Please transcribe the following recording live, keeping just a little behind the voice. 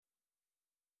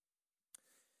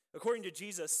According to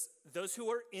Jesus, those who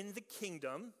are in the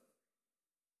kingdom,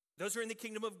 those who are in the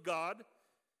kingdom of God,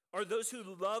 are those who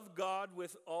love God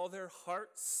with all their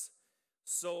hearts,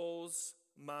 souls,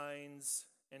 minds,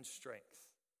 and strength,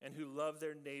 and who love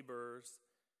their neighbors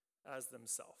as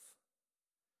themselves.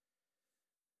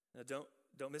 Now,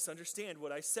 don't misunderstand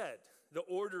what I said. The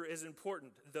order is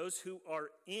important. Those who are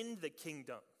in the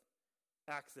kingdom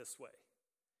act this way.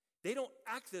 They don't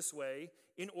act this way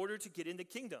in order to get in the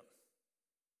kingdom.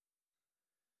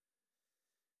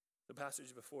 The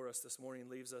passage before us this morning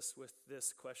leaves us with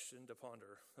this question to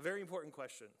ponder. A very important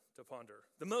question to ponder.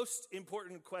 The most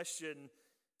important question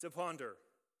to ponder.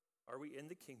 Are we in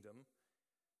the kingdom,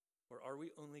 or are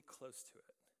we only close to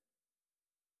it?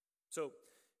 So,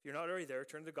 if you're not already there,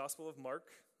 turn to the Gospel of Mark.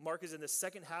 Mark is in the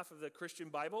second half of the Christian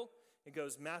Bible. It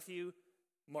goes Matthew,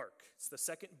 Mark. It's the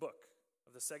second book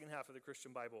of the second half of the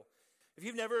Christian Bible. If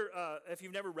you've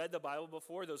never read the Bible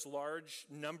before, those large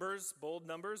numbers, bold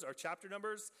numbers, are chapter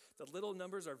numbers. The little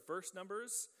numbers are verse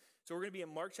numbers. So we're going to be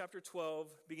in Mark chapter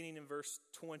 12, beginning in verse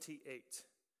 28.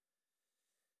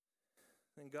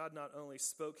 And God not only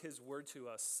spoke his word to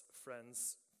us,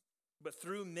 friends, but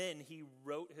through men he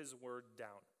wrote his word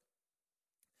down.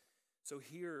 So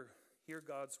hear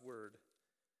God's word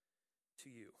to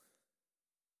you.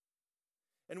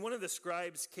 And one of the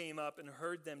scribes came up and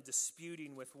heard them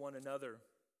disputing with one another.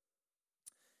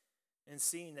 And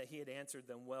seeing that he had answered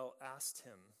them well, asked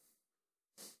him,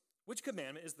 "Which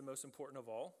commandment is the most important of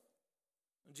all?"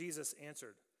 Jesus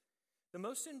answered, "The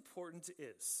most important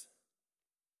is,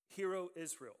 'Hear, O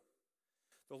Israel,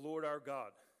 the Lord our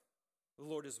God, the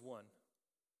Lord is one.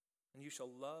 And you shall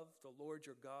love the Lord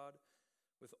your God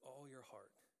with all your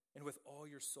heart, and with all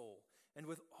your soul, and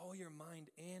with all your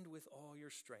mind, and with all your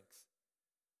strength.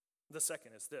 The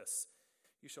second is this: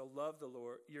 you shall love the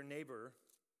Lord, your neighbor,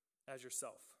 as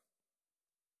yourself.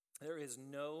 There is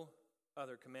no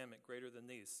other commandment greater than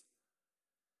these."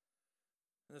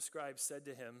 And the scribe said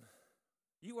to him,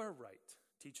 "You are right,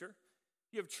 teacher.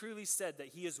 You have truly said that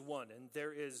he is one, and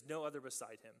there is no other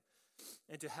beside him.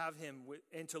 And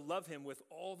to love him with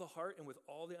all the heart, and with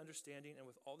all the understanding, and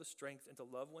with all the strength, and to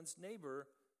love one's neighbor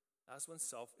as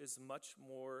oneself is much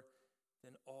more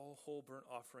than all whole burnt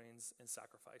offerings and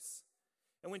sacrifice."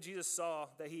 And when Jesus saw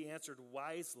that he answered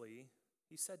wisely,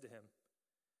 he said to him,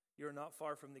 "You are not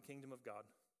far from the kingdom of God."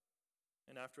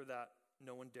 And after that,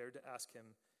 no one dared to ask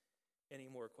him any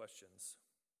more questions.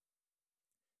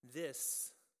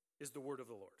 This is the word of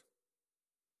the Lord.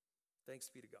 Thanks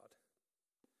be to God.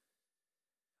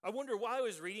 I wonder, while I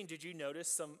was reading, did you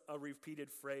notice a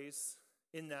repeated phrase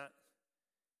in that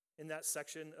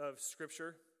section of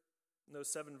Scripture, in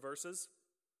those 7 verses?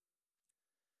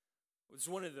 It's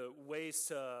one of the ways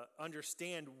to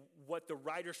understand what the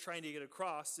writer's trying to get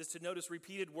across is to notice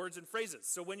repeated words and phrases.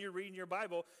 So when you're reading your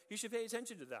Bible, you should pay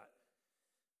attention to that.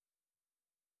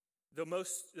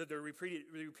 The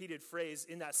repeated phrase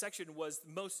in that section was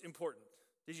most important.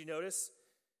 Did you notice?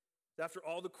 After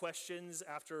all the questions,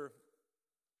 after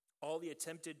all the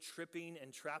attempted tripping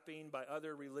and trapping by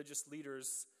other religious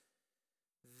leaders,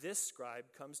 this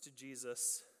scribe comes to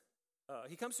Jesus.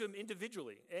 He comes to him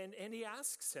individually, and he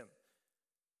asks him,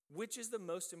 which is the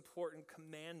most important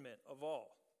commandment of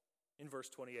all, in verse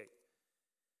 28.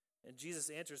 And Jesus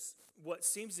answers what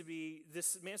seems to be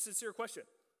this man's sincere question.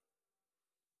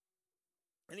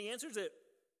 And he answers it.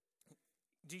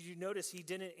 Did you notice he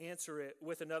didn't answer it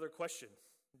with another question?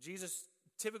 Jesus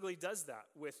typically does that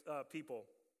with people.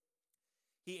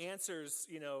 He answers,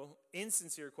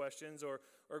 insincere questions or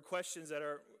questions that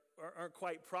aren't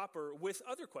quite proper with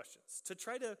other questions to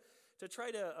try to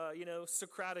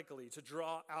Socratically to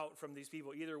draw out from these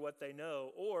people either what they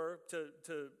know or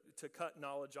to cut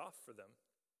knowledge off for them.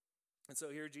 And so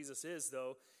here Jesus is,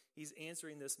 though, he's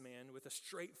answering this man with a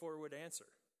straightforward answer.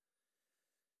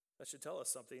 That should tell us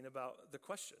something about the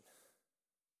question.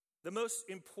 The most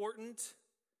important,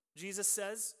 Jesus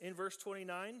says in verse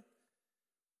 29,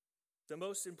 the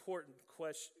most important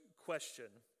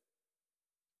question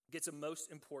gets a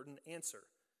most important answer.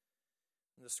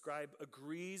 And the scribe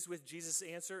agrees with Jesus'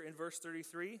 answer in verse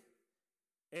 33.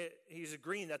 He's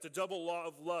agreeing that the double law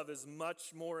of love is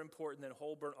much more important than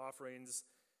whole burnt offerings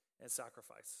and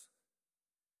sacrifice.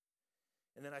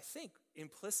 And then I think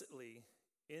implicitly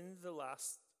in the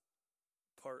last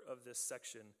part of this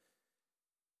section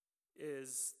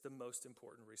is the most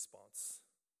important response.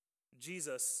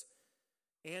 Jesus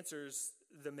answers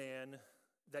the man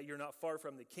that you're not far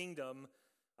from the kingdom.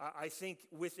 I think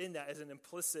within that is an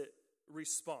implicit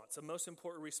response, a most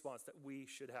important response that we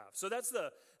should have. So that's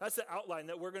the outline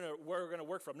that we're gonna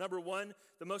work from. Number 1,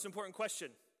 the most important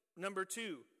question. Number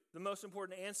 2, the most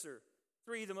important answer.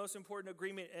 3, the most important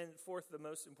agreement, and 4th, the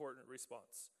most important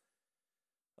response.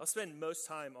 I'll spend most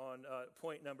time on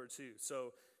point number 2.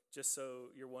 So just so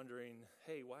you're wondering,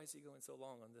 hey, why is he going so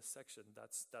long on this section?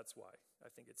 That's why. I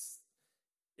think it's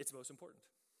most important.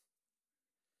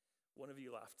 One of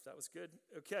you laughed. That was good.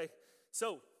 Okay.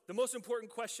 So the most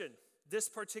important question, this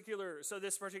particular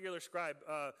scribe,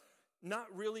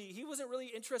 he wasn't really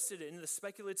interested in the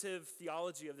speculative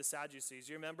theology of the Sadducees.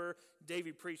 You remember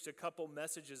David preached a couple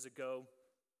messages ago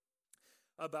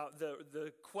about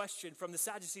the question from the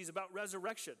Sadducees about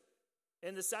resurrection.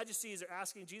 And the Sadducees are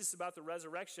asking Jesus about the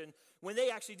resurrection when they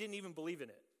actually didn't even believe in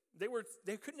it.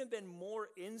 They couldn't have been more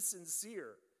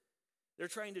insincere. They're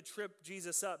trying to trip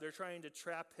Jesus up. They're trying to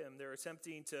trap him. They're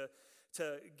attempting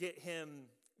to get him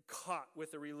caught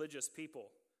with the religious people.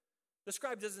 The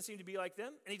scribe doesn't seem to be like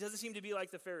them, and he doesn't seem to be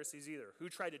like the Pharisees either, who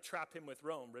tried to trap him with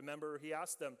Rome. Remember, he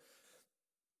asked them,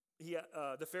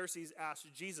 the Pharisees asked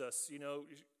Jesus,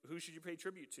 who should you pay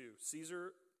tribute to?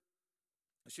 Caesar?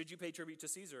 Should you pay tribute to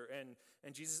Caesar?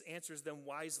 And Jesus answers them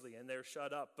wisely, and they're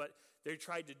shut up. But they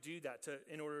tried to do that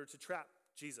in order to trap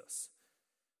Jesus.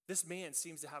 This man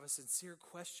seems to have a sincere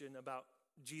question about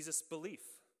Jesus' belief.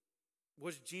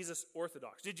 Was Jesus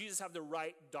orthodox? Did Jesus have the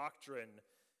right doctrine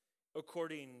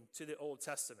according to the Old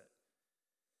Testament?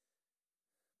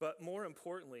 But more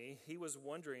importantly, he was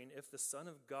wondering if the Son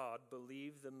of God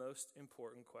believed the most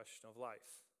important question of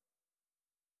life.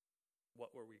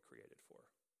 What were we created for?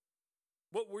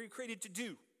 What were we created to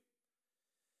do?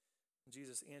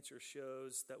 Jesus' answer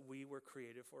shows that we were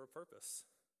created for a purpose.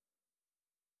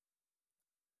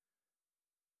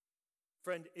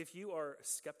 Friend, if you are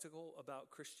skeptical about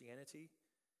Christianity,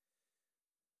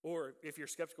 or if you're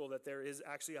skeptical that there is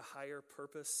actually a higher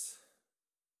purpose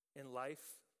in life,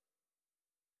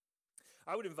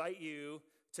 I would invite you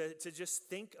to just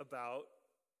think about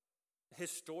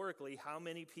historically how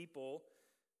many people,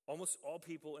 almost all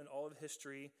people in all of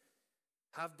history,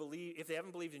 have believed, if they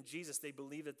haven't believed in Jesus, they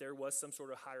believe that there was some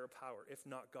sort of higher power, if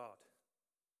not God.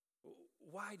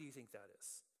 Why do you think that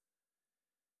is?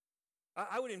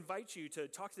 I would invite you to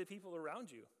talk to the people around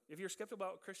you. If you're skeptical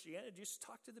about Christianity, just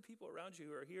talk to the people around you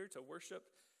who are here to worship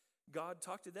God.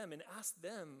 Talk to them and ask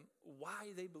them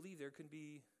why they believe there can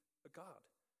be a God.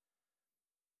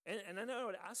 And then I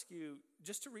would ask you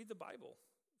just to read the Bible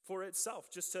for itself,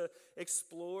 just to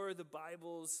explore the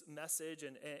Bible's message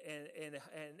and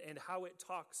how it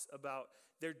talks about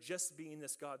there just being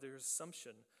this God, their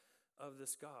assumption of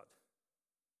this God.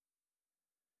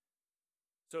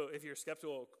 So if you're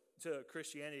skeptical to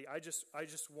Christianity, I just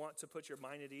want to put your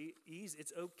mind at ease.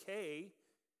 It's okay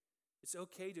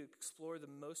to explore the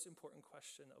most important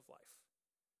question of life.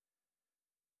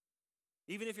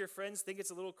 Even if your friends think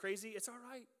it's a little crazy, it's all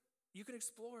right. You can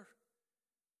explore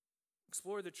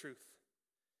the truth.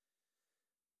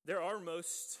 There are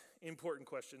most important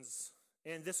questions,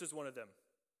 and this is one of them.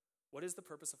 What is the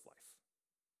purpose of life?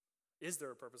 Is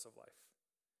there a purpose of life?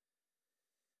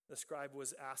 The scribe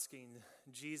was asking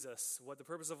Jesus what the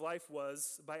purpose of life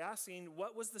was by asking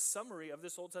what was the summary of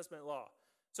this Old Testament law.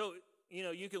 So,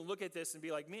 you can look at this and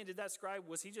be like, man, did that scribe,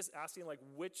 was he just asking like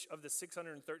which of the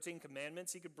 613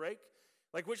 commandments he could break?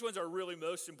 Like which ones are really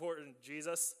most important,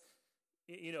 Jesus?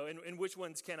 And which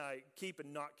ones can I keep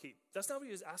and not keep? That's not what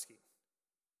he was asking.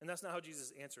 And that's not how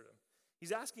Jesus answered him.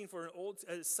 He's asking for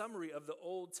a summary of the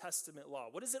Old Testament law.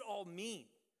 What does it all mean?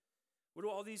 What do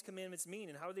all these commandments mean,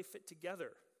 and how do they fit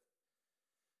together?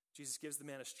 Jesus gives the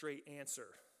man a straight answer.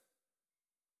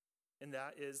 And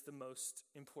that is the most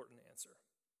important answer.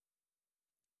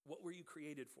 What were you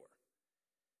created for?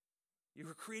 You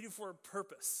were created for a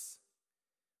purpose.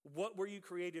 What were you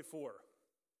created for?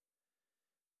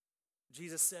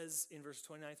 Jesus says in verse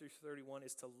 29 through 31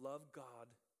 is to love God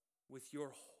with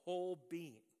your whole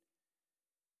being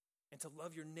and to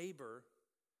love your neighbor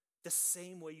the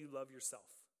same way you love yourself.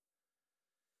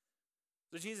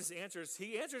 So Jesus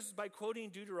answers by quoting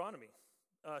Deuteronomy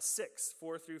 6,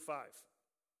 4 through 5.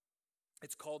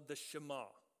 It's called the Shema.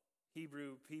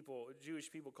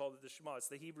 Jewish people called it the Shema. It's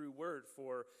the Hebrew word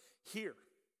for hear.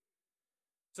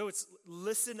 So it's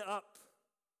listen up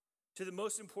to the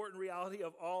most important reality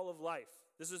of all of life.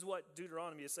 This is what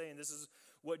Deuteronomy is saying. This is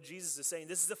what Jesus is saying.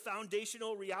 This is the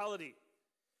foundational reality.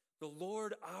 The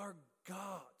Lord our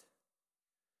God,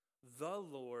 the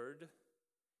Lord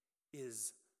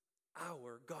is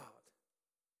our God.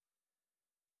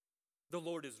 The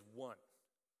Lord is one.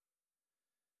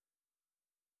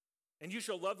 And you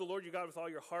shall love the Lord your God with all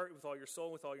your heart, with all your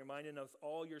soul, with all your mind, and with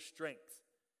all your strength.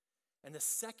 And the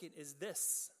second is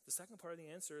this. The second part of the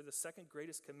answer, the second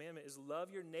greatest commandment is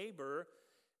love your neighbor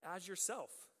as yourself.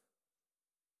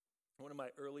 One of my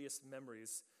earliest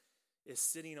memories is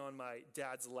sitting on my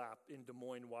dad's lap in Des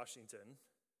Moines, Washington,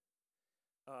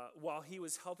 while he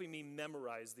was helping me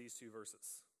memorize these two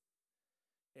verses.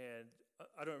 And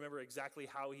I don't remember exactly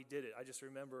how he did it. I just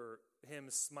remember him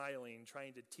smiling,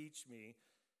 trying to teach me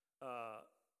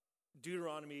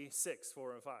Deuteronomy 6,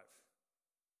 4, and 5.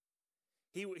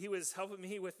 He was helping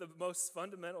me with the most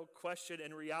fundamental question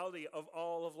and reality of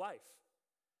all of life.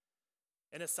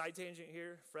 And a side tangent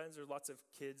here, friends, there's lots of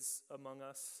kids among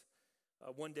us.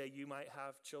 One day you might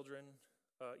have children.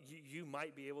 You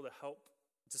might be able to help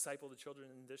disciple the children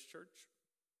in this church.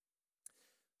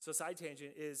 So side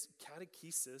tangent is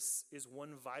catechesis is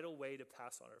one vital way to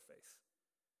pass on our faith.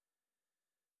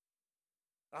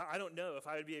 I don't know if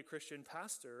I would be a Christian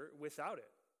pastor without it.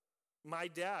 My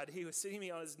dad, he was sitting me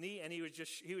on his knee and he was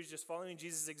just following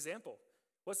Jesus' example.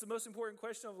 What's the most important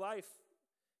question of life?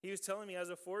 He was telling me as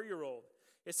a 4-year-old,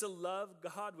 it's to love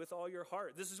God with all your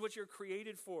heart. This is what you're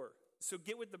created for. So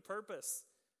get with the purpose.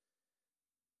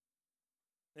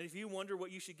 And if you wonder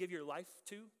what you should give your life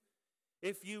to,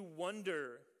 if you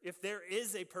wonder if there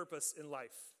is a purpose in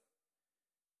life,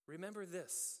 remember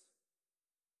this.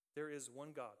 There is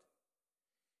one God,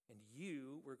 and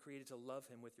you were created to love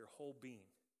him with your whole being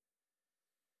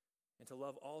and to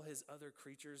love all his other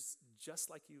creatures just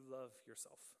like you love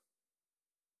yourself.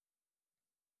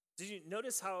 Did you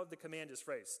notice how the command is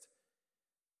phrased?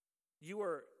 You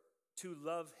are to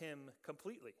love him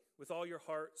completely with all your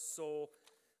heart, soul,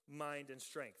 mind, and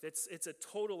strength. It's a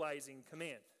totalizing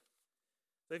command.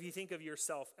 So if you think of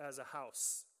yourself as a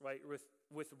house, right,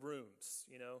 with rooms,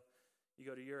 you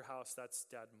go to your house, that's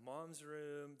dad and mom's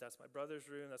room, that's my brother's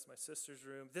room, that's my sister's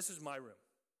room. This is my room,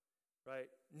 right?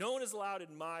 No one is allowed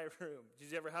in my room.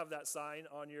 Did you ever have that sign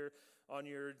on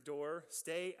your door?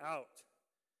 Stay out.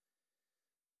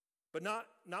 But not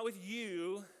with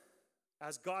you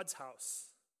as God's house.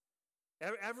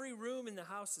 Every room in the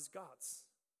house is God's.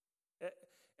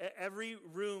 Every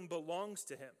room belongs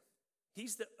to him.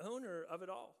 He's the owner of it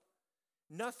all.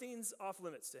 Nothing's off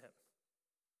limits to him.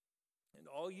 And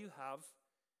all you have,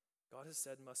 God has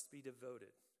said, must be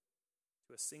devoted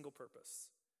to a single purpose.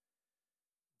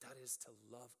 That is to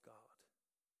love God.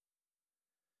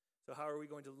 So how are we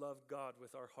going to love God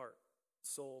with our heart,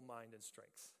 soul, mind, and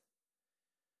strength?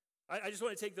 I just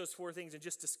want to take those 4 things and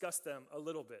just discuss them a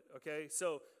little bit, okay?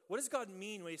 So what does God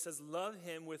mean when he says love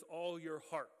him with all your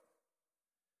heart?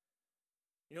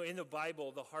 In the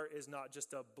Bible, the heart is not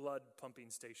just a blood pumping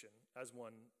station, as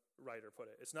one writer put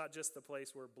it. It's not just the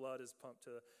place where blood is pumped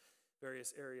to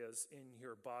various areas in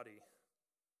your body.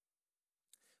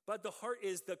 But the heart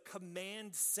is the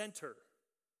command center,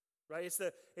 right?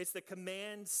 It's the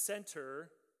command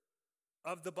center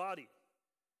of the body.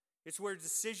 It's where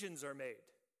decisions are made.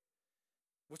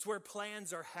 It's where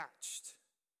plans are hatched,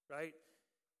 right?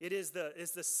 It is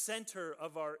the center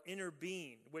of our inner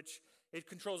being, which it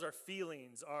controls our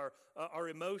feelings, our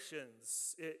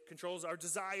emotions. It controls our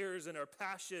desires and our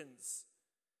passions.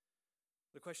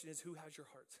 The question is, who has your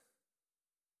heart?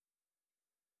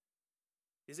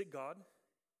 Is it God,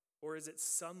 or is it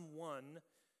someone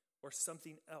or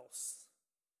something else?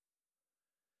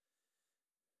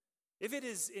 If it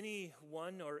is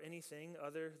anyone or anything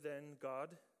other than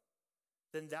God,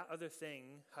 then that other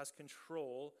thing has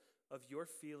control of your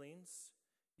feelings,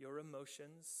 your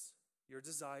emotions, your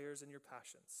desires, and your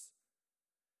passions.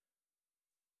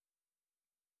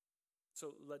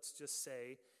 So let's just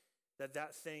say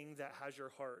that thing that has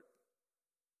your heart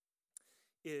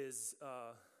is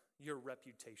your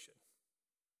reputation.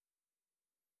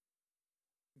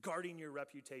 Guarding your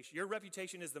reputation. Your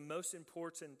reputation is the most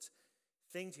important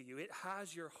thing to you. It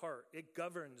has your heart. It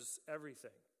governs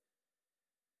everything.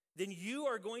 Then you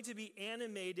are going to be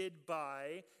animated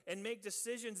by and make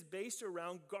decisions based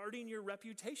around guarding your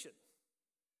reputation.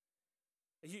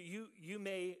 You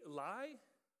may lie,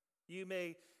 you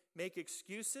may make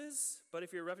excuses, but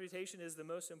if your reputation is the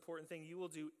most important thing, you will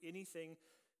do anything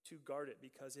to guard it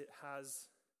because it has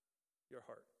your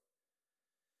heart.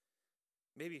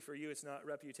 Maybe for you it's not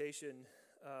reputation.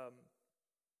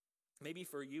 Maybe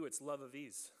for you it's love of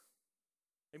ease.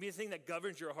 Maybe the thing that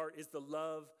governs your heart is the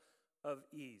love of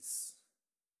ease.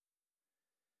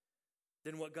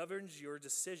 Then what governs your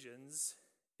decisions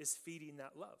is feeding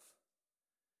that love.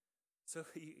 So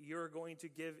you're going to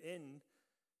give in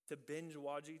to binge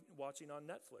watching on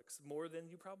Netflix more than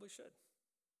you probably should.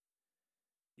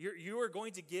 You are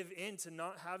going to give in to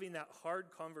not having that hard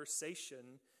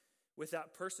conversation with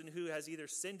that person who has either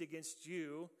sinned against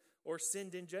you or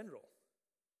sinned in general.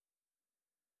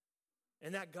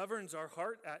 And that governs our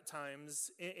heart at times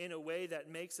in a way that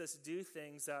makes us do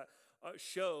things that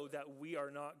show that we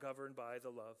are not governed by the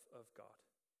love of God.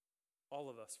 All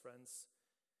of us, friends.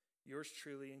 yours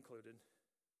truly included.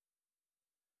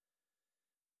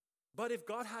 But if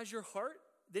God has your heart,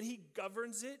 then he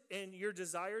governs it, and your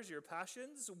desires, your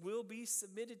passions will be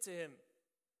submitted to him.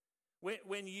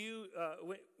 When you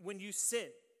sin,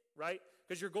 right?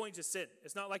 Because you're going to sin.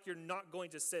 It's not like you're not going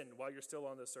to sin while you're still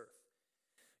on this earth.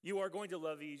 You are going to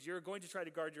love ease. You're going to try to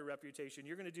guard your reputation.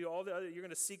 You're going to do all the other, you're going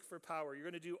to seek for power. You're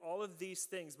going to do all of these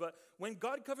things. But when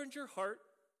God governs your heart,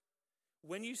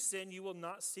 when you sin, you will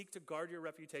not seek to guard your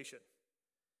reputation.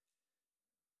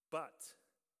 But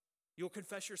you'll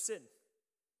confess your sin.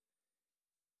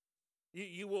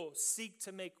 You will seek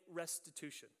to make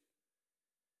restitution.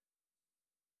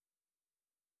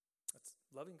 That's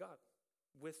loving God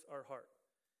with our heart.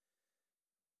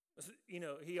 You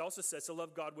know, he also says to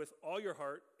love God with all your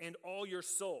heart and all your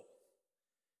soul.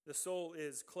 The soul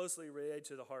is closely related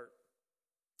to the heart.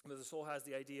 But the soul has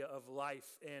the idea of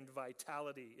life and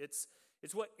vitality. It's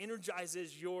what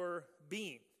energizes your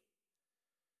being.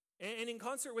 And in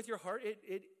concert with your heart,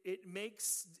 it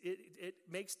makes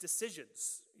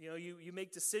decisions. You know, you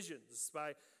make decisions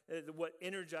by what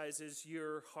energizes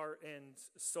your heart and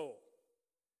soul.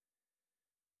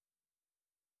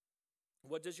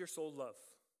 What does your soul love?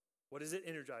 What is it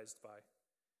energized by?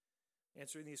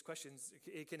 Answering these questions,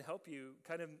 it can help you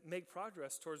kind of make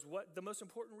progress towards what the most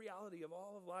important reality of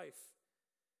all of life.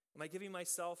 Am I giving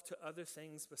myself to other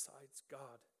things besides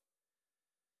God?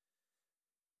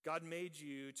 God made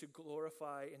you to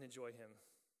glorify and enjoy him.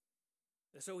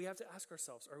 And so we have to ask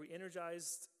ourselves, are we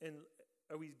energized and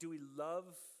do we love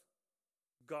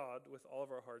God with all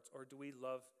of our hearts, or do we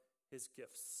love his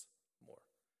gifts more?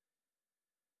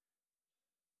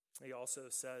 He also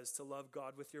says to love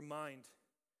God with your mind.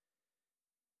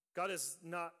 God has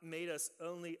not made us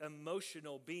only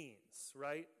emotional beings,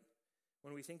 right?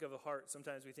 When we think of a heart,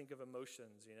 sometimes we think of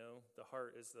emotions, you know. The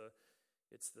heart is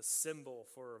it's the symbol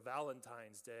for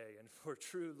Valentine's Day and for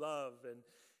true love.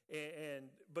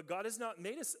 But God has not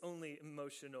made us only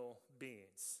emotional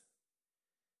beings.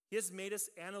 He has made us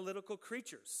analytical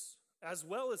creatures as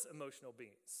well as emotional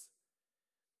beings.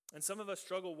 And some of us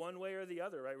struggle one way or the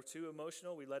other, right? We're too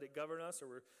emotional, we let it govern us,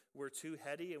 or we're too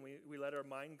heady and we let our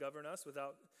mind govern us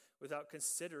without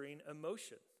considering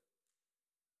emotion.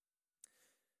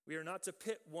 We are not to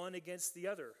pit one against the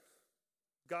other.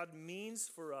 God means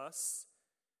for us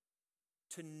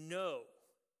to know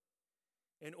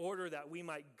in order that we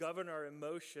might govern our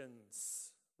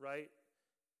emotions, right?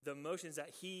 The emotions that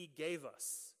he gave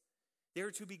us.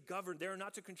 They're to be governed. They're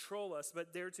not to control us,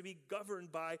 but they're to be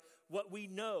governed by what we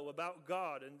know about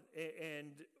God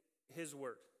and his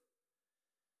word.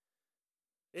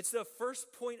 It's the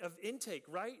first point of intake,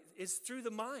 right? It's through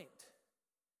the mind.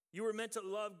 You were meant to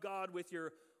love God with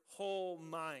your whole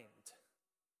mind.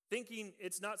 Thinking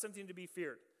it's not something to be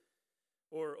feared,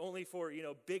 or only for,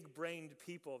 big-brained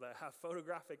people that have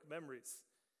photographic memories.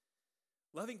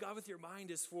 Loving God with your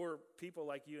mind is for people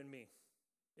like you and me.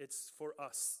 It's for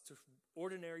us, to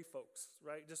ordinary folks,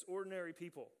 right? Just ordinary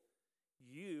people.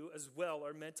 You as well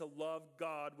are meant to love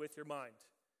God with your mind.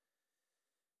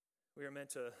 We are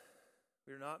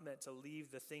not meant to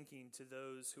leave the thinking to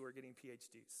those who are getting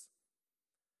PhDs.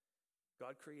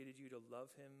 God created you to love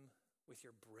him with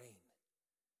your brain.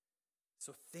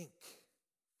 So think,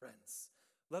 friends.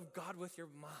 Love God with your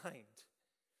mind.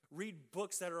 Read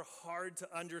books that are hard to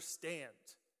understand.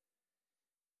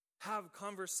 Have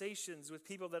conversations with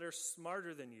people that are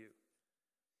smarter than you.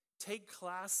 Take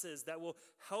classes that will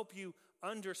help you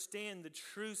understand the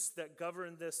truths that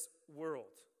govern this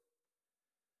world.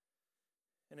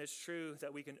 And it's true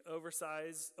that we can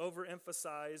overemphasize,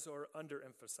 or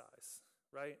underemphasize,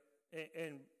 right?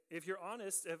 And if you're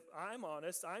honest, if I'm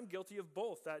honest, I'm guilty of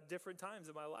both at different times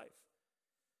in my life.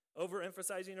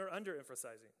 Overemphasizing or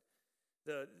underemphasizing.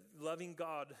 The loving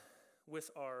God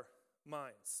with our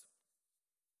minds.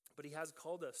 But he has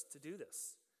called us to do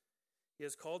this. He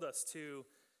has called us to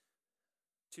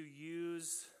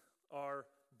use our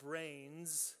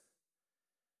brains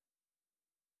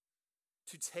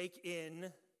to take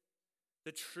in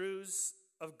the truths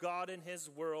of God and his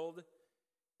world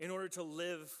in order to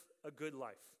live a good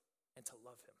life and to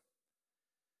love him.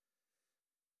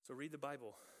 So read the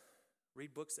Bible.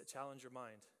 Read books that challenge your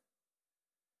mind.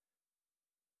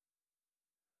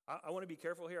 I want to be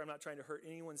careful here. I'm not trying to hurt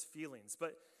anyone's feelings,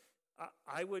 but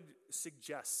I would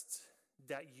suggest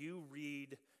that you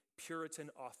read Puritan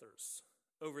authors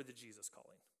over the Jesus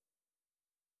Calling.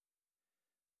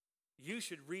 You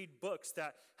should read books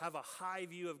that have a high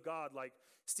view of God, like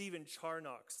Stephen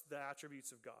Charnock's The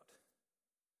Attributes of God.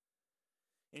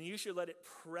 And you should let it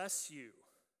press you.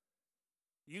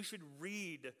 You should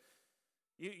read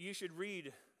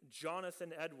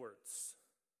Jonathan Edwards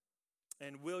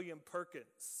and William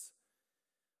Perkins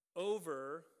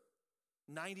over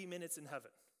 90 minutes in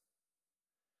heaven.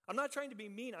 I'm not trying to be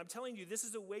mean. I'm telling you, this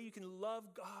is a way you can love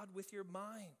God with your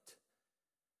mind.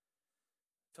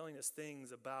 Telling us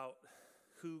things about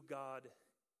who God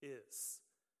is.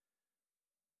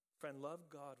 Friend, love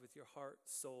God with your heart,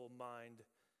 soul, mind,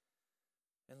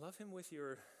 and love him with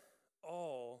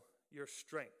all your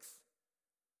strength.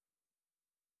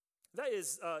 That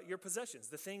is your possessions,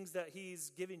 the things that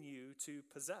he's given you to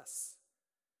possess.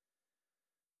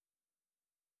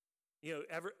 You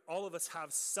know, all of us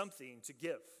have something to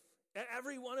give.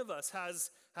 Every one of us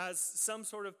has some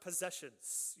sort of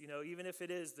possessions, you know, even if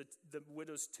it is the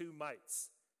widow's 2 mites.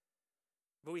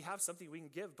 But we have something we can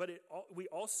give. But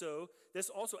this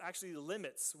also actually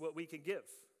limits what we can give.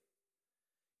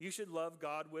 You should love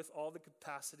God with all the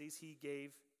capacities he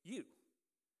gave you,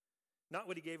 not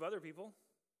what he gave other people.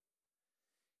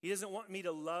 He doesn't want me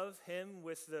to love him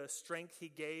with the strength he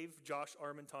gave Josh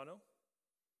Armentano.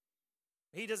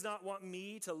 He does not want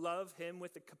me to love him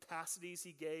with the capacities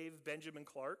he gave Benjamin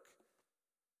Clark.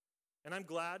 And I'm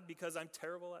glad, because I'm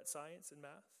terrible at science and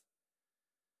math.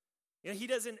 You know, he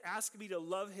doesn't ask me to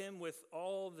love him with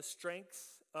all the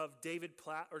strength of David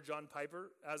Platt or John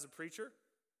Piper as a preacher.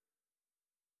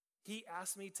 He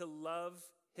asked me to love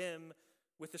him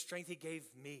with the strength he gave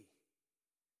me.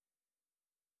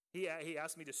 He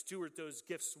asked me to steward those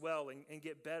gifts well and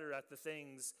get better at the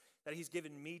things that he's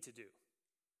given me to do.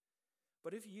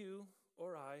 But if you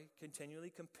or I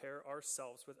continually compare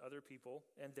ourselves with other people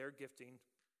and their gifting,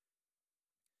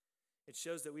 it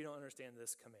shows that we don't understand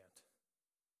this command.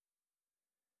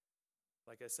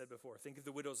 Like I said before, think of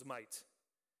the widow's mite.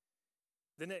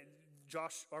 Then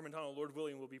Josh Armentano, Lord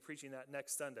willing, will be preaching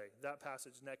that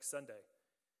passage next Sunday.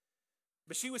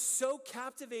 But she was so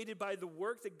captivated by the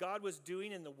work that God was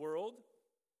doing in the world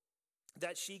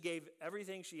that she gave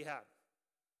everything she had.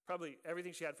 Probably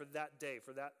everything she had for that day,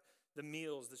 the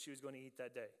meals that she was going to eat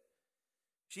that day.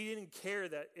 She didn't care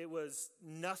that it was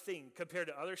nothing compared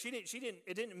to others.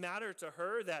 It didn't matter to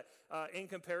her that in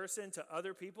comparison to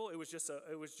other people, it was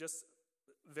just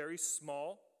very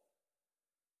small.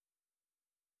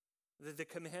 The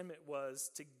commandment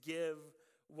was to give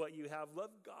what you have. Love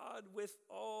God with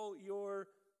all your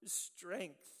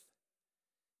strength.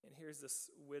 And here's this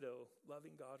widow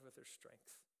loving God with her strength.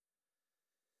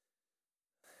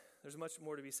 There's much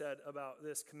more to be said about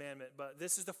this commandment, but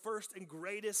this is the first and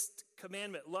greatest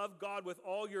commandment. Love God with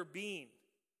all your being.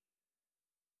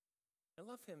 And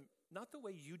love him not the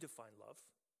way you define love,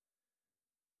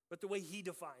 but the way he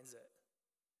defines it.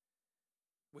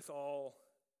 With all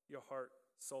your heart,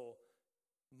 soul,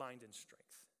 mind, and strength.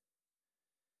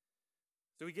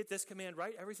 So we get this command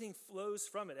right. Everything flows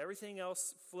from it. Everything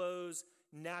else flows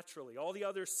naturally. All the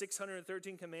other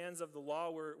 613 commands of the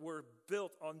law were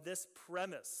built on this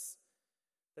premise,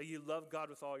 that you love God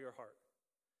with all your heart.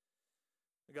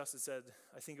 Augustine said,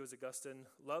 I think it was Augustine,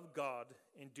 love God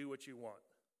and do what you want.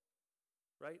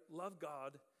 Right? Love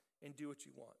God and do what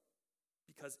you want.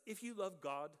 Because if you love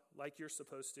God like you're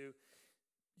supposed to,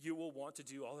 you will want to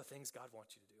do all the things God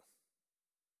wants you to do.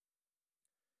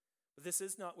 But this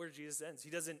is not where Jesus ends. He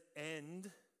doesn't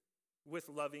end with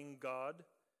loving God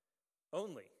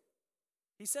only.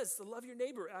 He says to love your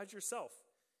neighbor as yourself.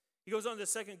 He goes on to the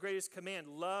second greatest command,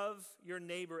 love your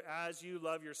neighbor as you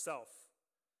love yourself.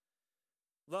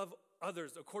 Love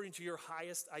others according to your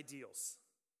highest ideals.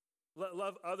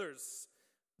 Love others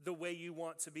the way you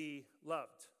want to be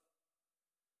loved.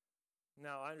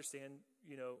 Now, I understand,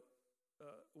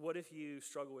 what if you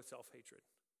struggle with self-hatred?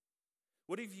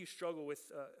 What if you struggle with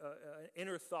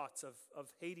inner thoughts of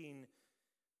hating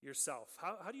yourself?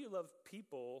 How do you love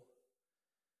people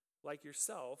like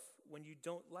yourself when you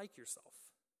don't like yourself?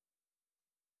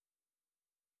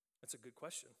 That's a good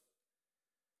question.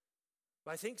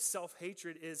 But I think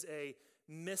self-hatred is a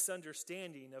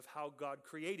misunderstanding of how God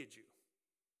created you.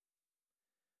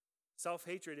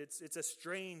 Self-hatred, it's a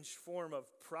strange form of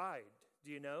pride,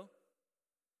 do you know?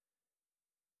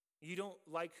 You don't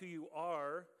like who you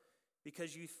are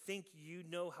because you think you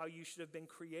know how you should have been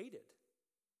created.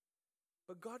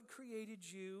 But God created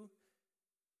you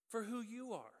for who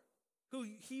you are, who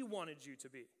he wanted you to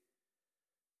be.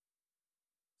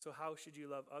 So how should you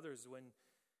love others when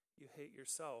you hate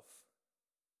yourself?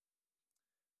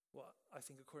 Well, I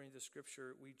think according to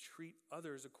Scripture, we treat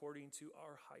others according to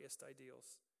our highest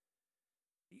ideals.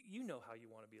 You know how you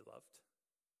want to be loved.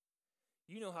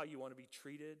 You know how you want to be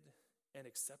treated and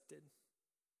accepted,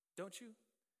 don't you?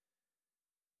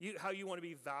 How you want to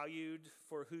be valued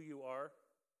for who you are.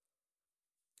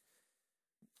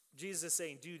 Jesus is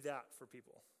saying, do that for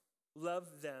people.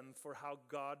 Love them for how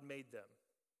God made them,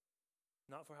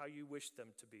 not for how you wish them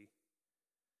to be.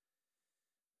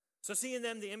 So see in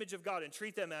them the image of God and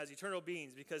treat them as eternal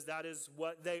beings because that is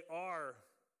what they are.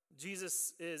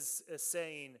 Jesus is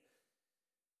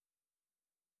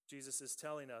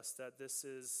telling us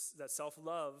that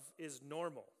self-love is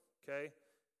normal, okay?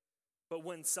 But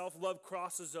when self-love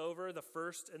crosses over the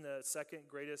first and the second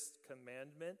greatest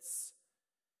commandments,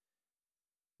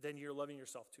 then you're loving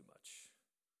yourself too much.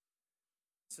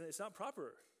 So it's not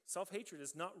proper. Self-hatred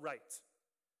is not right.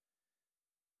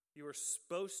 You are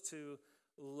supposed to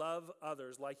love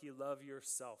others like you love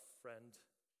yourself, friend.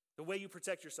 The way you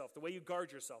protect yourself, the way you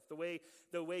guard yourself, the way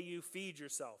you feed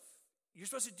yourself. You're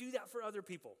supposed to do that for other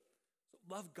people. So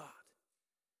love God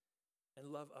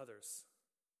and love others.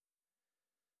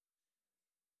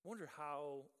 I wonder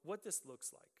what this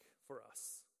looks like for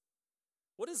us.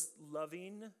 What does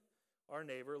loving our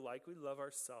neighbor like we love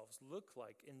ourselves look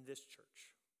like in this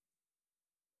church?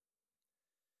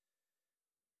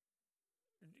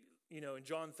 You know, in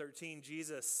John 13,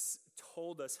 Jesus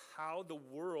told us how the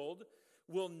world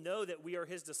will know that we are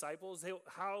his disciples,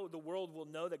 how the world will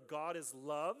know that God is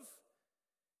love.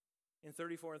 In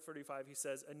 34 and 35, he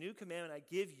says, "A new commandment I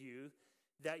give you,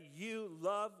 that you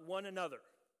love one another,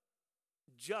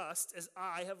 just as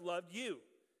I have loved you.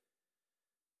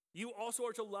 You also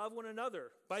are to love one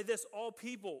another. By this, all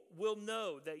people will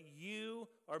know that you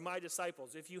are my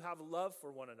disciples, if you have love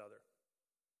for one another."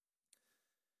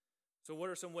 So what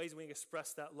are some ways we can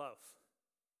express that love?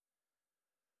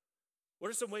 What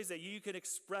are some ways that you can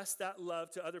express that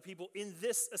love to other people in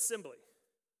this assembly?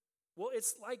 Well,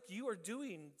 it's like you are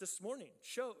doing this morning.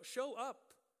 Show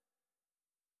up.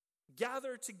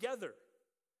 Gather together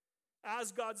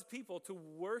as God's people to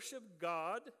worship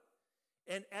God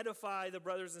and edify the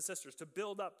brothers and sisters, to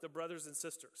build up the brothers and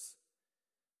sisters.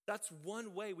 That's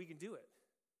one way we can do it.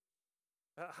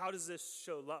 How does this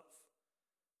show love?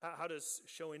 How does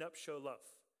showing up show love?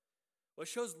 Well, it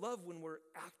shows love when we're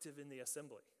active in the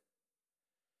assembly.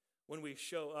 When we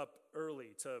show up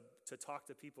early to talk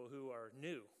to people who are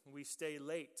new. We stay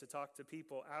late to talk to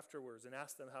people afterwards and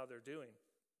ask them how they're doing.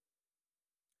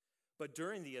 But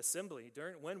during the assembly,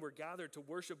 when we're gathered to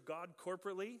worship God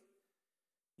corporately,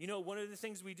 you know, one of the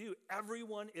things we do,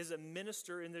 everyone is a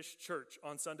minister in this church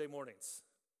on Sunday mornings.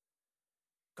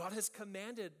 God has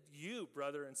commanded you,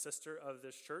 brother and sister of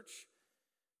this church,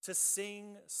 to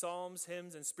sing psalms,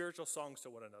 hymns, and spiritual songs to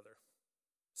one another.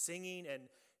 Singing and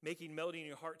making melody in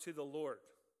your heart to the Lord.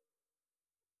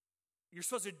 You're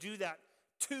supposed to do that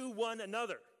to one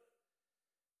another.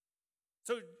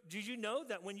 So did you know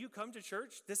that when you come to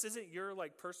church, this isn't your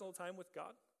personal time with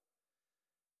God?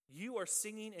 You are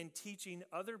singing and teaching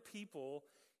other people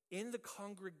in the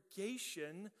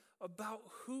congregation about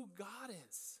who God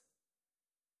is.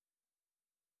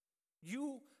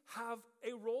 You have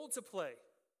a role to play.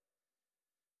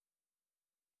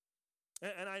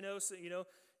 And I know,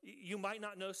 you might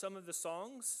not know some of the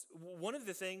songs. One of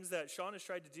the things that Sean has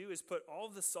tried to do is put all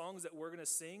of the songs that we're going to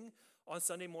sing on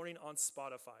Sunday morning on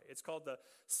Spotify. It's called the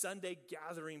Sunday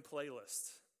Gathering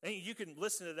Playlist. And you can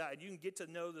listen to that. You can get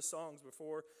to know the songs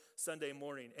before Sunday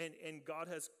morning. And God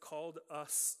has called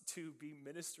us to be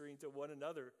ministering to one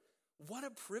another. What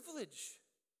a privilege.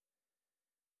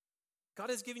 God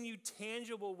has given you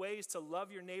tangible ways to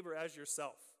love your neighbor as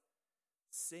yourself.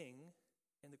 Sing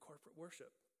in the corporate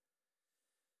worship.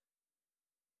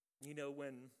 You know,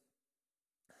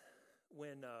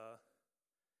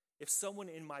 if someone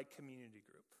in my community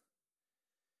group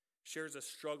shares a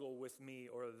struggle with me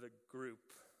or the group,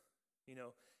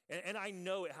 and I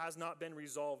know it has not been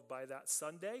resolved by that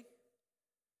Sunday,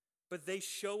 but they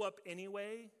show up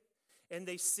anyway, and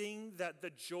they sing that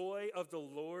the joy of the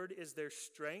Lord is their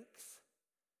strength,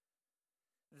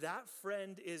 that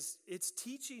friend it's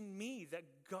teaching me that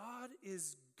God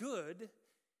is good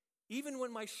even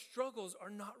when my struggles are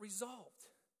not resolved.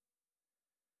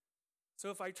 So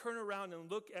if I turn around and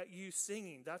look at you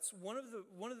singing, that's one of the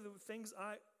things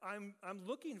I'm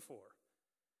looking for.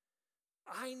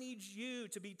 I need you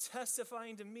to be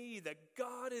testifying to me that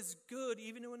God is good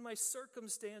even when my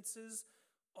circumstances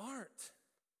aren't.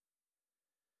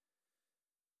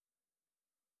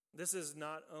 This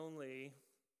not only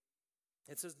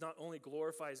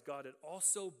glorifies God, it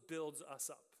also builds us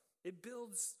up. It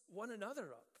builds one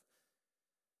another up.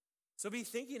 So be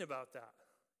thinking about that.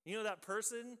 You know, that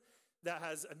person that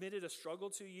has admitted a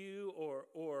struggle to you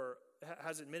or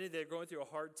has admitted they're going through a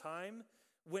hard time,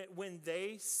 when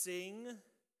they sing,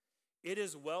 "It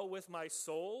is well with my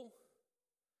soul,"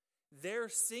 they're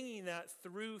singing that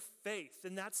through faith.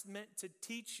 And that's meant to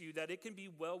teach you that it can be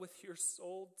well with your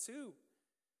soul too.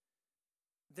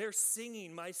 They're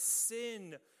singing, "My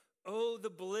sin Oh, the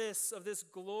bliss of this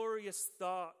glorious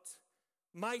thought.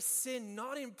 My sin,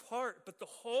 not in part, but the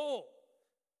whole,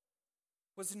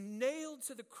 was nailed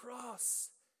to the cross,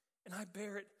 and I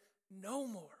bear it no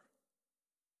more.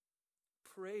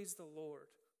 Praise the Lord.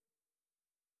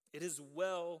 It is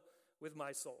well with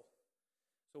my soul.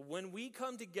 So when we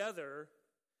come together,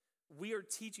 we are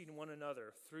teaching one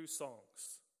another through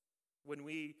songs. When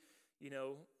we,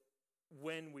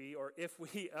 or if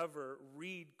we ever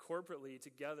read corporately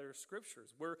together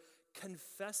scriptures, we're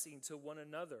confessing to one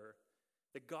another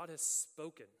that God has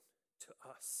spoken to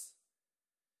us.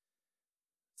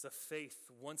 It's a faith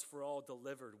once for all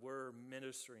delivered. We're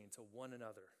ministering to one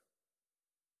another.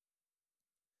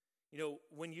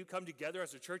 When you come together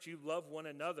as a church, you love one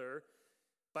another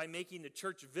by making the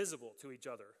church visible to each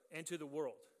other and to the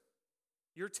world.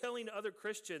 You're telling other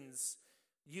Christians,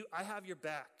 I have your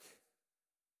back.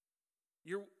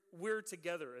 We're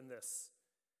together in this.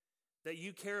 That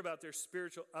you care about their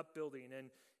spiritual upbuilding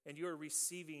and you're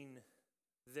receiving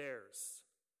theirs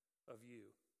of you.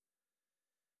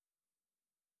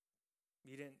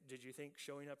 Did you think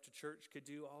showing up to church could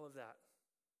do all of that?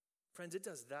 Friends, it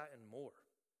does that and more.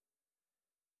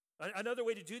 Another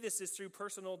way to do this is through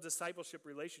personal discipleship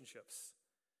relationships.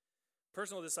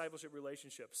 Personal discipleship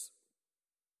relationships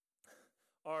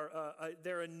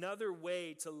they're another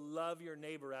way to love your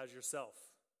neighbor as yourself.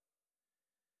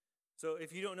 So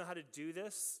if you don't know how to do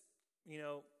this,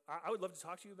 I would love to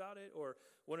talk to you about it, or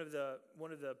one of the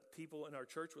people in our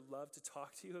church would love to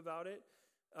talk to you about it.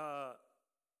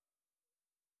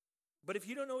 But if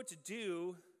you don't know what to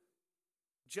do,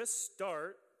 just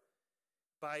start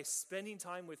by spending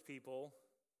time with people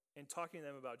and talking to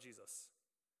them about Jesus.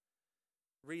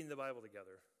 Reading the Bible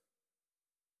together.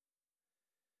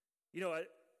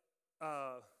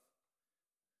 I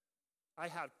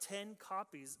have 10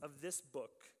 copies of this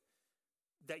book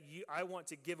that I want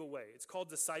to give away. It's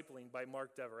called Discipling by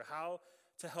Mark Dever, How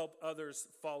to Help Others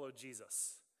Follow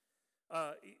Jesus.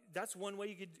 That's one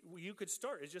way you could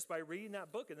start, is just by reading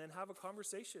that book and then have a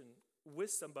conversation with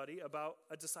somebody about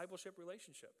a discipleship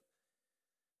relationship.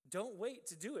 Don't wait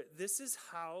to do it. This is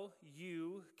how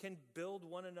you can build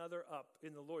one another up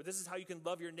in the Lord. This is how you can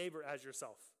love your neighbor as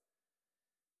yourself.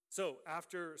 So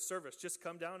after service, just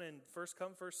come down and first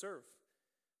come, first serve.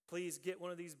 Please get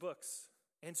one of these books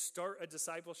and start a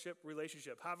discipleship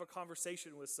relationship. Have a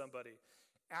conversation with somebody.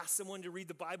 Ask someone to read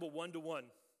the Bible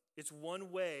one-to-one. It's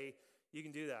one way you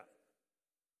can do that.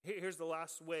 Here's the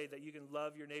last way that you can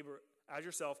love your neighbor as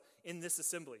yourself in this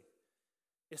assembly.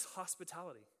 It's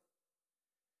hospitality.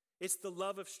 It's the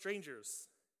love of strangers.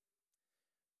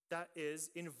 That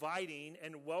is inviting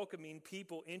and welcoming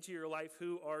people into your life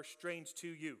who are strange to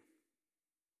you.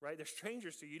 Right? They're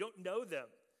strangers to you. You don't know them.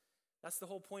 That's the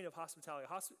whole point of hospitality.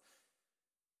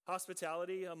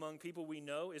 Hospitality among people we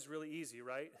know is really easy,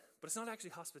 right? But it's not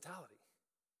actually hospitality.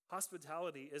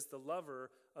 Hospitality is the lover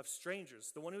of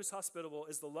strangers. The one who is hospitable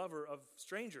is the lover of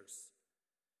strangers.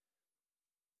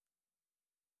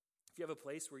 If you have a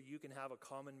place where you can have a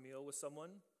common meal with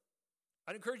someone,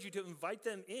 I'd encourage you to invite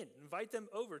them in. Invite them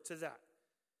over to that.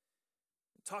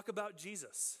 Talk about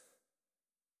Jesus.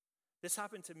 This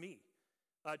happened to me.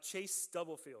 Chase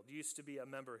Stubblefield used to be a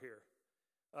member here.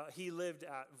 He lived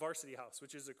at Varsity House,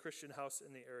 which is a Christian house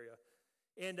in the area.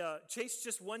 And Chase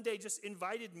just one day just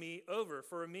invited me over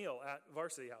for a meal at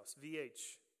Varsity House,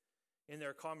 VH, in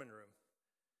their common room.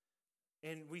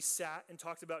 And we sat and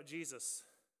talked about Jesus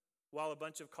while a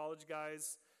bunch of college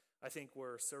guys, I think,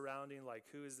 were surrounding, like,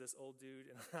 who is this old dude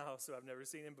in our house who I've never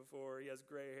seen him before? He has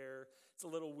gray hair. It's a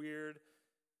little weird.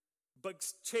 But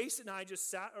Chase and I just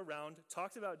sat around,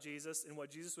 talked about Jesus and what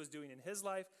Jesus was doing in his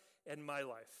life and my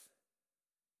life.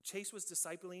 Chase was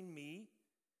discipling me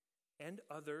and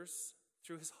others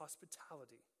through his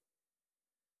hospitality.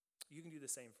 You can do the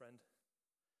same, friend.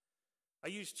 I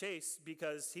used Chase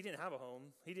because he didn't have a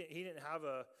home. He didn't have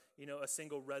a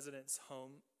single residence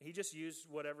home. He just used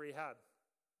whatever he had.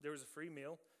 There was a free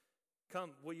meal.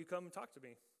 Will you come and talk to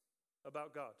me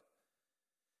about God?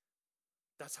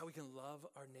 That's how we can love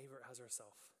our neighbor as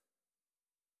ourselves.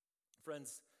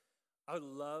 Friends, I would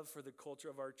love for the culture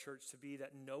of our church to be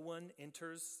that no one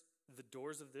enters the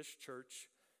doors of this church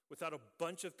without a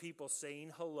bunch of people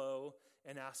saying hello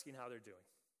and asking how they're doing.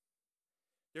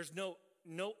 There's no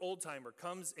old timer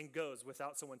comes and goes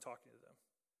without someone talking to them.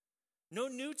 No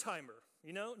new timer,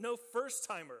 no first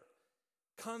timer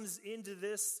comes into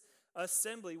this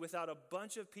assembly without a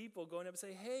bunch of people going up and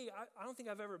say, hey, I don't think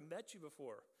I've ever met you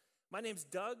before. My name's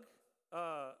Doug.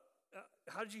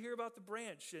 How did you hear about the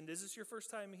branch? And is this your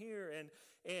first time here?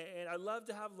 And I'd love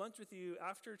to have lunch with you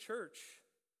after church.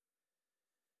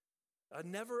 A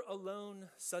never alone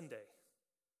Sunday.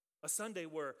 A Sunday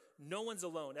where no one's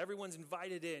alone. Everyone's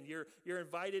invited in. You're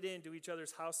invited into each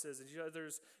other's houses, and each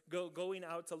other's going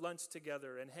out to lunch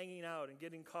together and hanging out and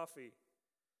getting coffee.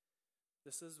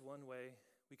 This is one way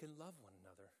we can love one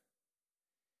another.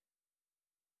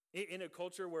 In a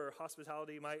culture where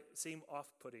hospitality might seem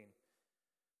off-putting,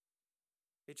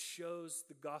 it shows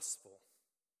the gospel.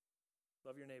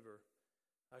 Love your neighbor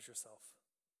as yourself.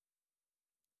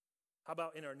 How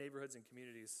about in our neighborhoods and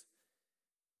communities?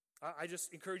 I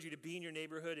just encourage you to be in your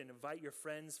neighborhood and invite your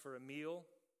friends for a meal,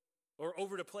 or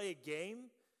over to play a game,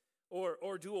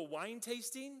 or do a wine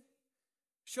tasting.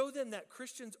 Show them that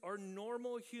Christians are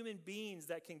normal human beings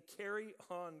that can carry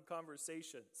on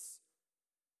conversations.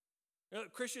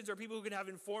 Christians are people who can have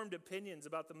informed opinions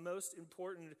about the most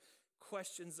important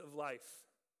questions of life.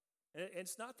 And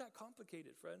it's not that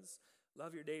complicated, friends.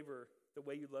 Love your neighbor the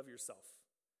way you love yourself,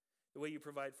 the way you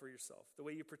provide for yourself, the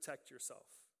way you protect yourself,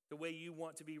 the way you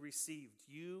want to be received.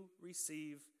 You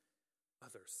receive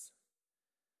others.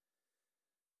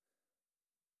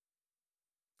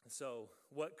 So,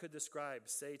 what could the scribe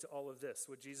say to all of this?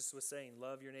 What Jesus was saying,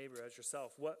 love your neighbor as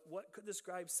yourself. What could the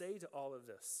scribe say to all of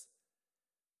this?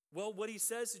 Well, what he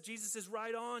says to Jesus is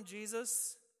right on,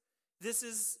 Jesus. This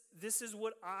is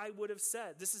what I would have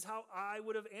said. This is how I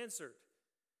would have answered.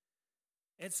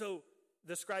 And so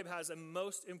the scribe has a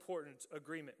most important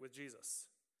agreement with Jesus.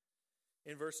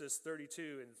 In verses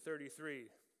 32 and 33,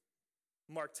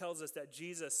 Mark tells us that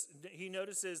Jesus, he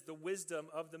notices the wisdom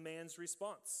of the man's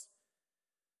response.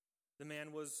 The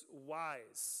man was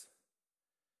wise.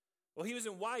 Well, he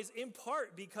wasn't wise in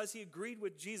part because he agreed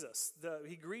with Jesus.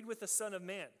 He agreed with the Son of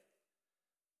Man.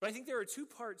 But I think there are two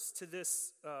parts to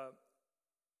this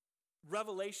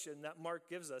revelation that Mark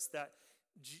gives us, that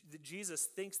Jesus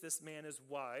thinks this man is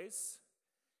wise,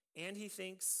 and he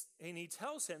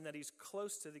tells him that he's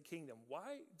close to the kingdom.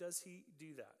 Why does he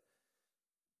do that?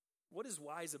 What is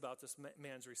wise about this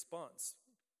man's response?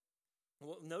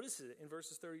 Well, notice it in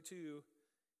verses 32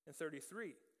 and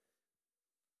 33.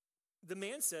 The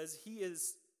man says,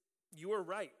 you are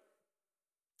right,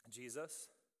 Jesus.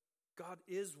 God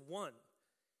is one,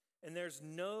 and there's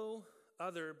no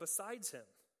other besides him.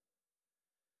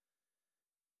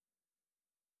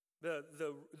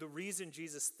 The reason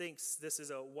Jesus thinks this is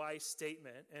a wise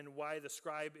statement and why the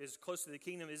scribe is close to the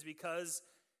kingdom is because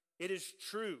it is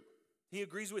true. He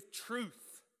agrees with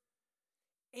truth.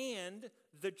 And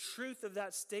the truth of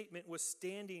that statement was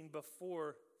standing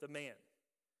before the man.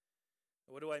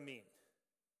 What do I mean?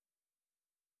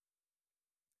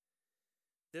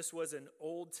 This was an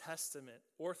Old Testament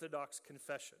Orthodox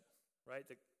confession, right?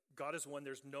 That God is one,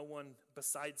 there's no one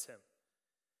besides him.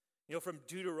 From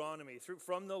Deuteronomy,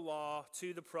 from the law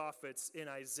to the prophets in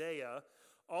Isaiah,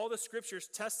 all the scriptures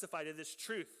testify to this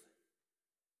truth.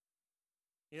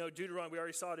 Deuteronomy, we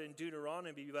already saw it in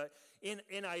Deuteronomy, but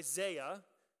in Isaiah,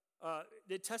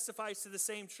 it testifies to the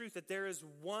same truth, that there is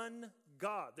one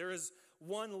God, there is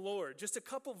one Lord. Just a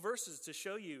couple verses to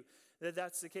show you that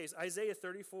that's the case. Isaiah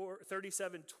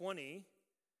 37:20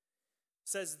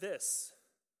 says this.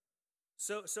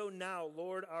 So now,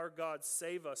 Lord our God,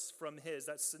 save us from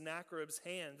that's Sennacherib's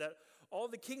hand, that all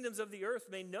the kingdoms of the earth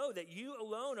may know that you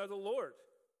alone are the Lord.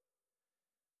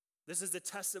 This is the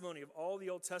testimony of all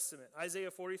the Old Testament. Isaiah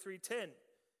 43:10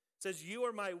 says, you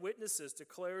are my witnesses,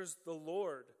 declares the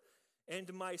Lord,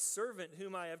 and my servant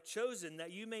whom I have chosen,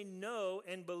 that you may know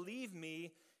and believe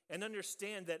me and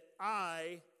understand that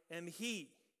I am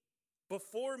he.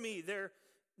 Before me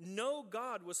no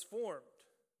God was formed,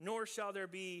 nor shall there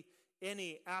be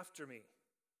any after me.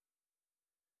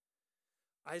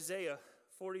 Isaiah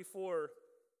 44:6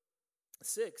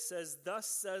 says, thus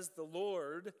says the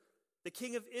Lord, the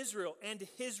King of Israel and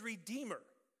his Redeemer.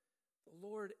 The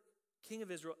Lord, King of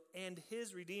Israel and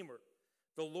his Redeemer,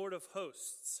 the Lord of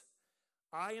hosts.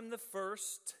 I am the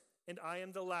first and I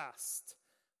am the last.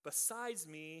 Besides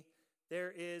me,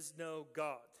 there is no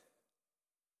God.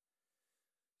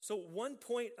 So one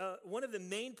of the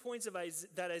main points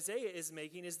that Isaiah is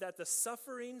making is that the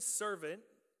suffering servant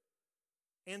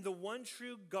and the one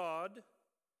true God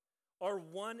are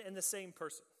one and the same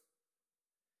person.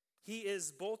 He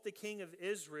is both the King of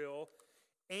Israel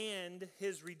and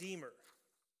his Redeemer,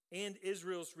 and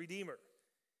Israel's Redeemer.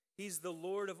 He's the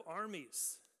Lord of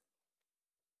armies.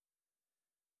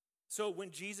 So when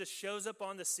Jesus shows up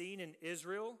on the scene in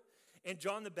Israel, and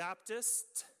John the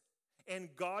Baptist and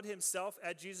God himself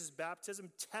at Jesus'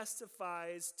 baptism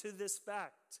testifies to this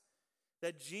fact,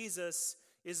 that Jesus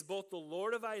is both the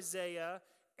Lord of Isaiah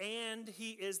and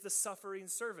he is the suffering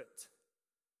servant.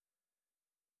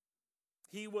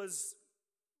 He was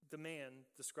the man,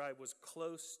 the scribe, was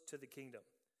close to the kingdom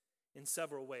in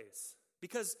several ways.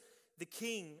 Because the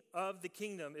king of the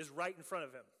kingdom, is right in front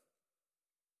of him.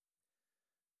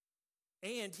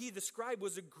 And he, the scribe,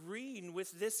 was agreeing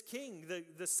with this king,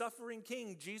 the suffering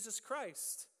king, Jesus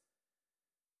Christ.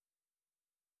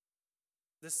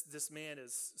 This man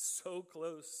is so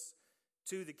close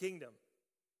to the kingdom.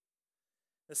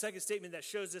 The second statement that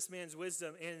shows this man's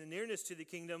wisdom and the nearness to the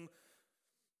kingdom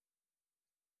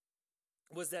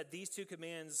was that these two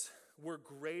commands were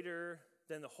greater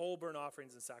than the whole burnt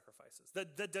offerings and sacrifices.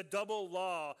 The double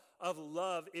law of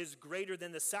love is greater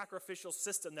than the sacrificial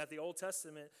system that the Old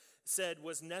Testament said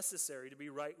was necessary to be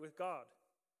right with God.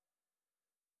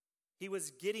 He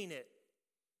was getting it.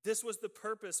 This was the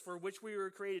purpose for which we were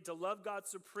created, to love God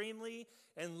supremely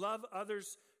and love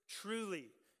others truly.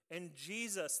 And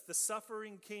Jesus, the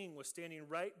suffering king, was standing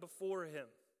right before him.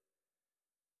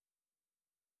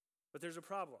 But there's a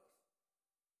problem.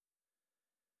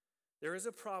 There is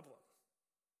a problem.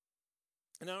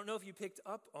 And I don't know if you picked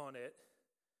up on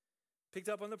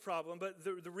the problem, but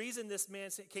the reason this man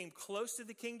came close to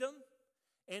the kingdom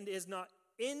and is not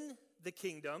in the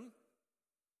kingdom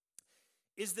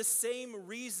is the same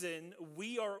reason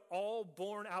we are all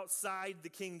born outside the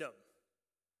kingdom.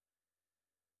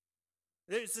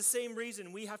 It's the same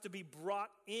reason we have to be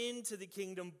brought into the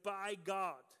kingdom by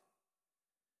God.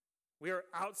 We are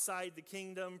outside the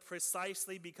kingdom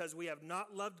precisely because we have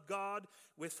not loved God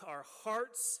with our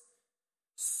hearts,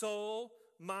 soul,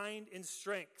 mind, and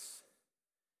strength.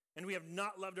 And we have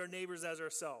not loved our neighbors as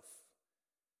ourselves.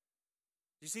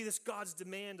 You see, this God's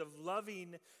demand of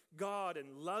loving God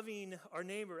and loving our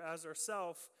neighbor as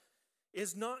ourselves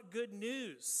is not good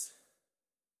news.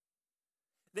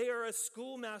 They are a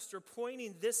schoolmaster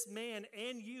pointing this man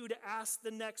and you to ask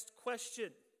the next question.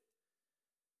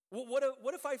 Well,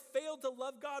 what if I failed to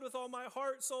love God with all my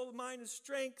heart, soul, mind, and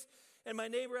strength, and my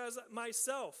neighbor as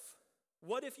myself?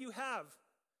 What if you have?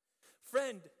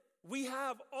 Friend, we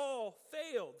have all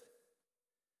failed.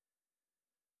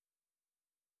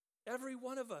 Every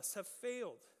one of us have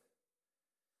failed.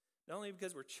 Not only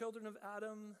because we're children of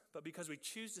Adam, but because we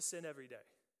choose to sin every day.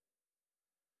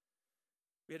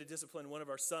 We had to discipline one of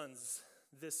our sons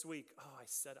this week.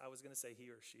 I was going to say he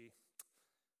or she.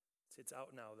 It's out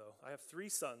now, though. I have 3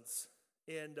 sons,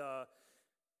 and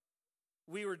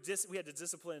we had to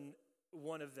discipline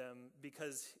one of them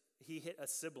because he hit a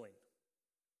sibling.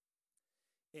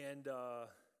 And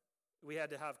we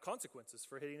had to have consequences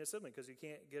for hitting a sibling because you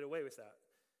can't get away with that,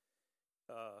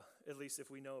 at least if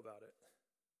we know about it.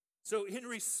 So in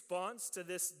response to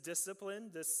this discipline,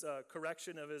 this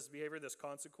correction of his behavior, this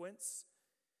consequence,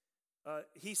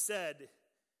 he said,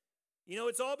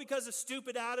 it's all because of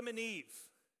stupid Adam and Eve.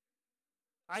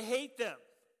 I hate them.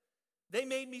 They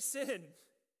made me sin.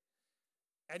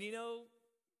 And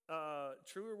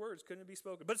truer words couldn't be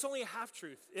spoken. But it's only a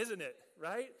half-truth, isn't it?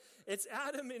 Right? It's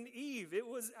Adam and Eve. It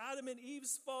was Adam and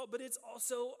Eve's fault, but it's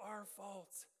also our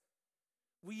fault.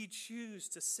 We choose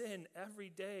to sin every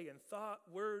day in thought,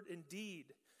 word, and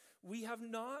deed. We have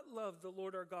not loved the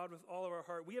Lord our God with all of our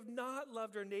heart. We have not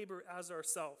loved our neighbor as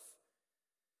ourselves.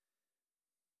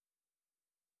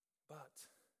 But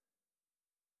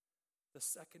the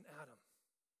second Adam,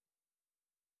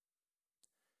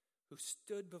 who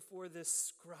stood before this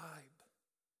scribe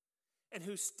and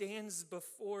who stands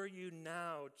before you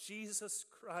now, Jesus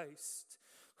Christ,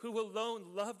 who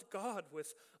alone loved God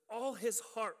with all his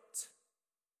heart.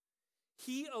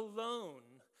 He alone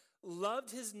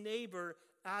loved his neighbor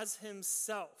as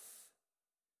himself.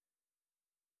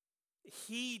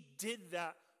 He did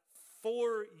that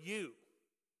for you,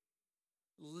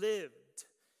 lived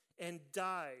and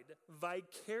died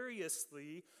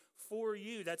vicariously for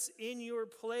you. That's in your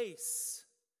place.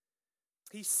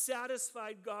 He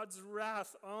satisfied God's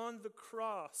wrath on the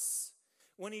cross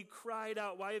when he cried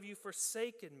out, "Why have you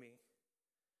forsaken me?"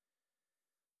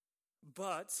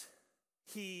 But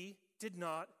he did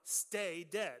not stay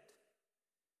dead.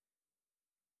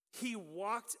 He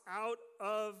walked out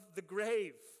of the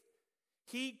grave.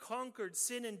 He conquered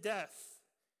sin and death.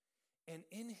 And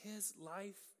in his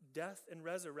life, death, and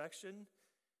resurrection,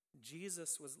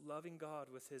 Jesus was loving God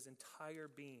with his entire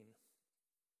being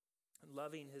and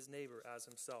loving his neighbor as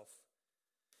himself.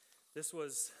 This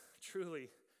was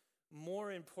truly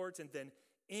more important than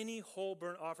any whole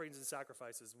burnt offerings and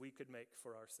sacrifices we could make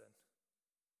for our sin.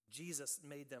 Jesus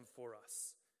made them for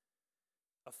us.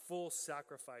 A full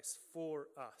sacrifice for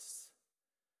us.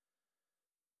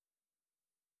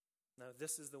 Now,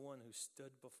 this is the one who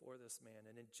stood before this man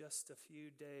and in just a few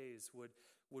days would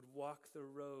walk the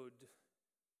road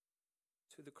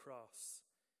to the cross,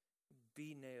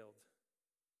 be nailed,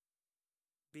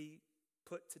 be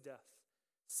put to death,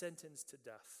 sentenced to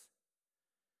death.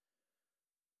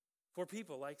 for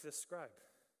people like this scribe.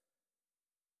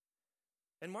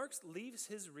 And Mark leaves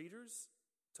his readers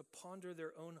to ponder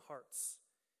their own hearts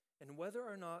and whether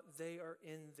or not they are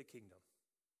in the kingdom.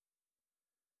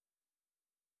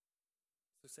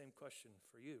 It's the same question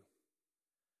for you.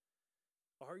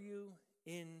 Are you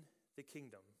in the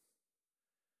kingdom,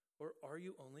 or are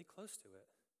you only close to it?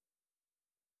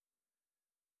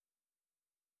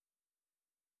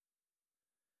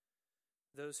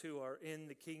 Those who are in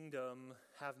the kingdom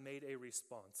have made a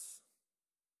response.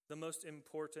 The most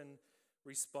important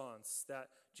response that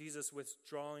Jesus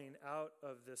withdrawing out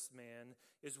of this man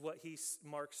is what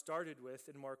Mark started with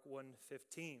in Mark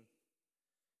 1:15.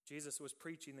 Jesus was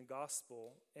preaching the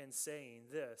gospel and saying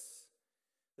this: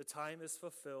 the time is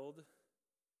fulfilled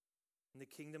and the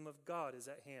kingdom of God is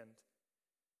at hand.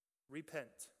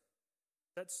 Repent.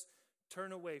 That's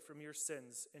turn away from your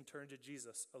sins and turn to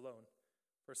Jesus alone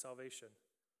for salvation.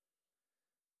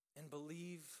 And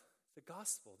believe the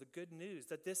gospel, the good news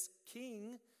that this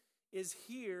king is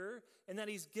here and that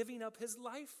he's giving up his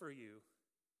life for you.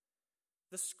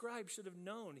 The scribe should have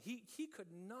known he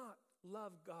could not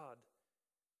love God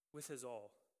with his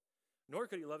all, nor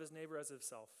could he love his neighbor as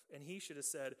himself. And he should have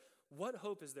said, what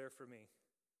hope is there for me?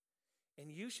 And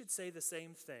you should say the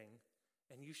same thing,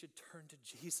 and you should turn to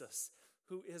Jesus,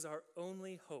 who is our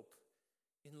only hope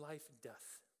in life and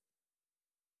death.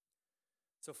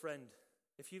 So friend,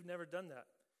 if you've never done that,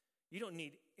 you don't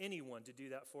need anyone to do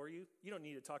that for you. You don't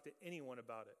need to talk to anyone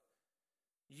about it.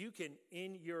 You can,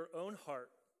 in your own heart,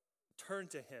 turn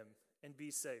to him and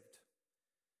be saved.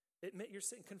 Admit your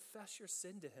sin, confess your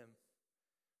sin to him.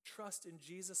 Trust in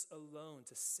Jesus alone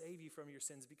to save you from your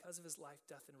sins because of his life,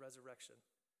 death, and resurrection.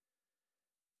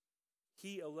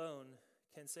 He alone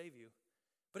can save you.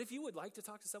 But if you would like to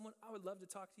talk to someone, I would love to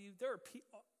talk to you. There are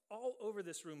people all over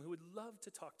this room who would love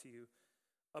to talk to you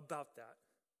about that.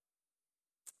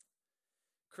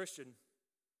 Christian,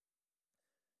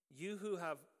 you who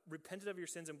have repented of your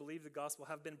sins and believed the gospel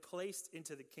have been placed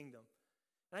into the kingdom.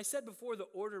 And I said before, the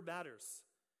order matters.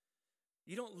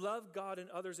 You don't love God and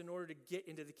others in order to get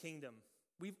into the kingdom.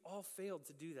 We've all failed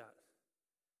to do that.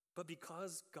 But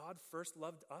because God first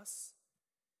loved us,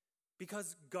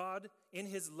 because God in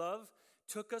his love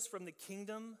took us from the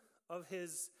kingdom of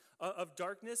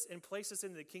darkness and placed us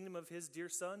into the kingdom of his dear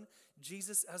son,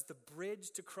 Jesus as the bridge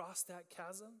to cross that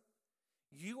chasm,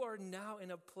 you are now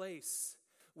in a place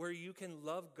where you can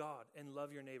love God and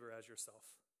love your neighbor as yourself.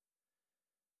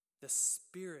 The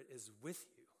Spirit is with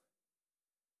you.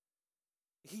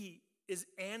 He is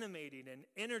animating and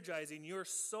energizing your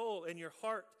soul and your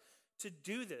heart to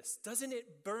do this. Doesn't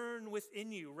it burn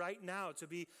within you right now to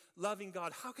be loving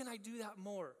God? How can I do that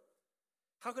more?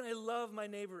 How can I love my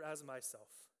neighbor as myself?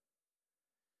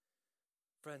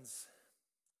 Friends,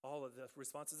 all of the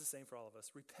response is the same for all of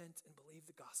us. Repent and believe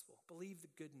the gospel. Believe the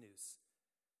good news.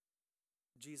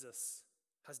 Jesus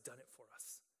has done it for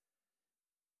us.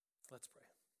 Let's pray.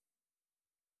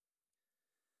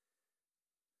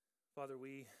 Father,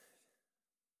 we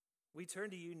turn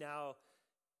to you now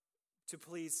to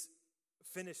please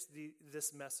finish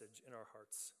this message in our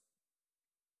hearts.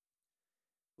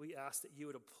 We ask that you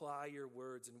would apply your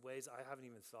words in ways I haven't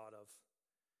even thought of.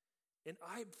 And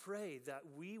I pray that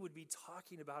we would be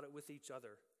talking about it with each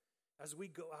other as we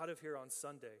go out of here on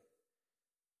Sunday,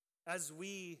 as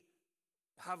we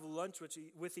have lunch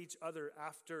with each other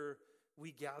after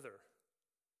we gather,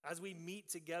 as we meet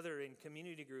together in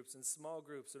community groups and small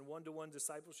groups and one-to-one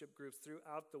discipleship groups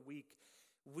throughout the week.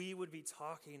 We would be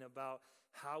talking about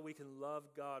how we can love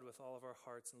God with all of our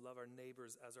hearts and love our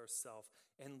neighbors as ourselves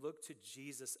and look to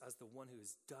Jesus as the one who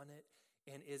has done it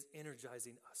and is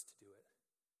energizing us to do it.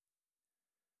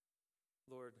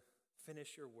 Lord,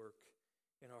 finish your work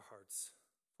in our hearts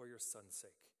for your son's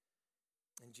sake.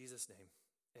 In Jesus' name,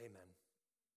 amen.